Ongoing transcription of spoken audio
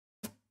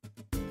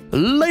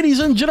Ladies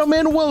and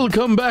gentlemen,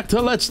 welcome back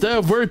to Let's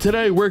Dev, where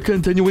today we're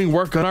continuing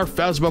work on our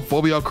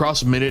Phasmophobia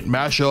Cross-Minute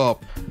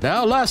mashup.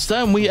 Now, last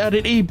time we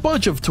added a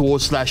bunch of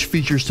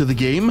tools/features to the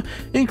game,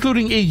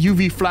 including a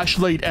UV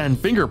flashlight and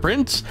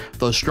fingerprints,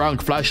 the strong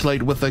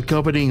flashlight with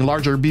accompanying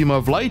larger beam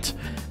of light,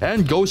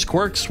 and ghost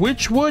quirks,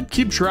 which would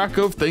keep track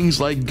of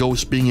things like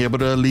ghosts being able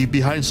to leave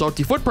behind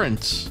salty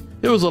footprints.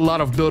 It was a lot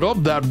of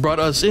build-up that brought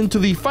us into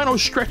the final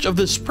stretch of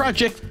this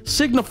project,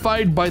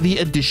 signified by the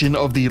addition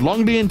of the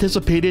longly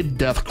anticipated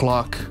death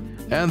clock.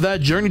 And that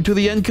journey to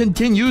the end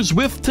continues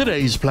with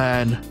today's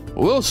plan.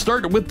 We'll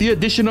start with the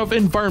addition of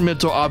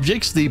environmental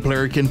objects the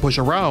player can push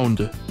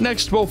around.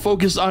 Next, we'll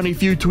focus on a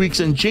few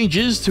tweaks and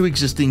changes to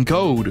existing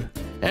code.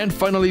 And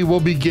finally, we'll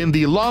begin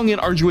the long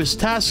and arduous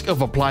task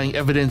of applying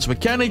evidence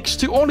mechanics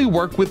to only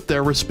work with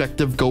their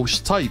respective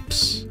ghost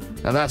types.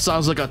 And that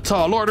sounds like a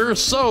tall order,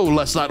 so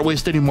let's not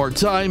waste any more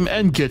time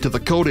and get to the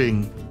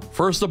coding.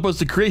 First up was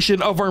the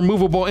creation of our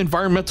movable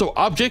environmental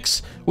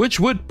objects, which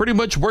would pretty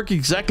much work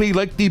exactly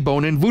like the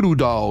bone and voodoo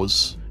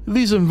dolls.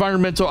 These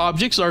environmental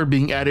objects are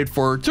being added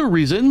for two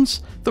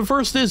reasons. The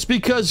first is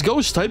because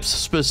ghost types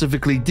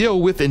specifically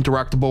deal with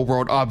interactable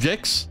world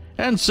objects,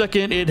 and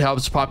second, it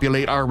helps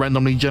populate our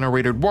randomly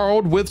generated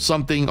world with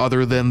something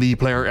other than the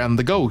player and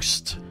the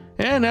ghost.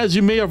 And as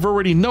you may have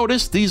already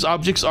noticed, these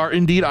objects are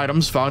indeed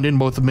items found in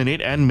both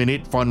Minute and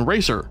Minute Fun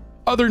Racer.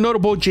 Other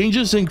notable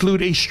changes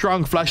include a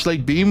strong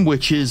flashlight beam,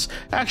 which is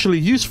actually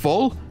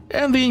useful,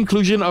 and the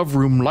inclusion of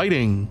room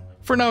lighting.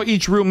 For now,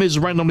 each room is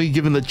randomly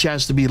given the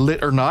chance to be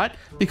lit or not,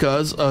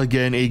 because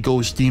again, a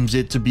ghost deems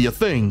it to be a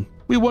thing.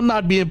 We will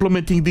not be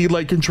implementing the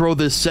light control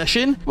this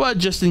session, but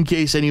just in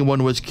case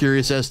anyone was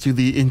curious as to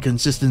the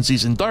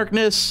inconsistencies in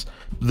darkness,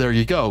 there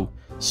you go.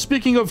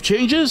 Speaking of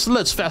changes,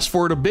 let's fast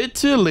forward a bit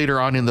to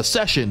later on in the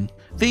session.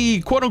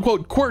 The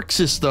quote-unquote quirk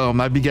system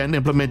I began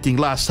implementing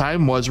last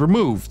time was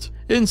removed.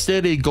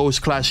 Instead, a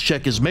ghost class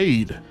check is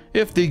made.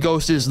 If the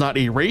ghost is not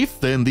a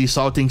wraith, then the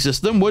salting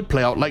system would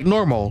play out like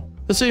normal.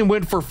 The same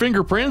went for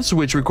fingerprints,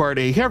 which required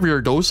a heavier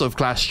dose of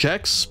class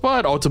checks,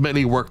 but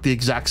ultimately worked the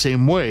exact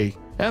same way.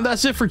 And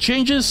that's it for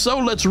changes, so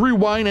let's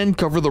rewind and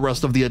cover the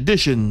rest of the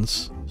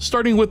additions.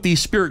 Starting with the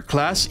spirit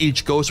class,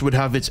 each ghost would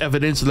have its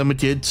evidence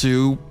limited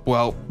to,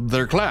 well,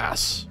 their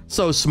class.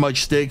 So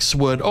smudge sticks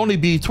would only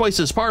be twice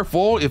as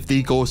powerful if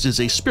the ghost is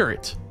a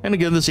spirit. And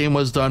again, the same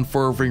was done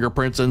for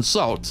fingerprints and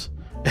salt.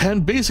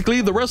 And basically,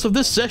 the rest of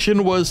this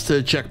session was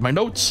to check my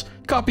notes,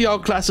 copy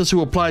out classes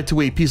who apply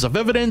to a piece of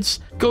evidence,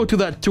 go to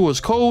that tool's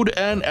code,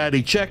 and add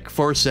a check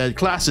for said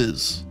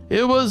classes.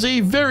 It was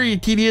a very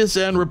tedious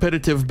and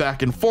repetitive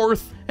back and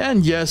forth,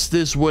 and yes,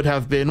 this would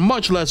have been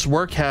much less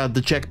work had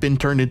the check been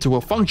turned into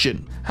a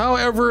function.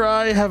 However,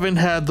 I haven't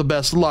had the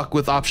best luck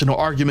with optional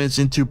arguments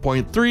in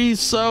 2.3,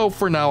 so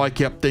for now I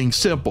kept things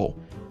simple.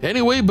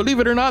 Anyway,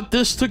 believe it or not,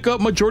 this took up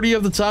majority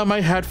of the time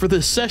I had for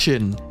this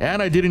session, and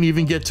I didn't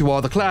even get to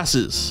all the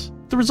classes.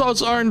 The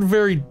results aren't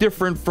very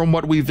different from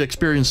what we've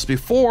experienced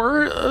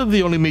before.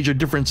 The only major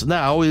difference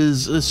now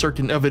is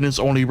certain evidence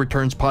only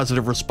returns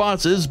positive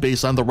responses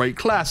based on the right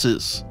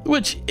classes,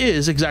 which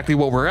is exactly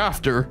what we're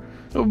after,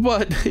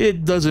 but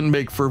it doesn't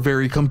make for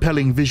very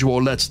compelling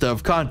visual Let's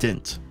Dev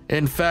content.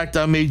 In fact,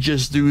 I may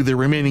just do the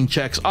remaining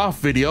checks off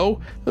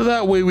video,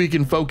 that way we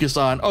can focus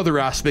on other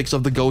aspects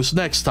of the ghost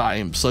next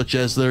time, such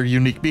as their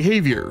unique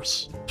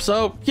behaviors.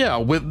 So yeah,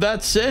 with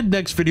that said,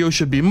 next video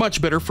should be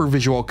much better for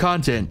visual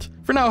content.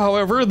 For now,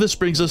 however, this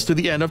brings us to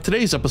the end of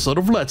today's episode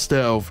of Let's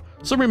Dev.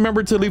 So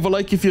remember to leave a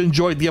like if you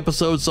enjoyed the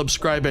episode,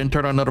 subscribe and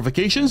turn on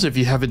notifications if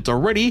you haven't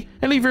already,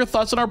 and leave your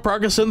thoughts on our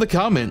progress in the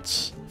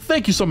comments.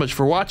 Thank you so much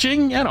for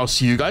watching, and I'll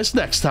see you guys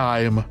next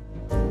time.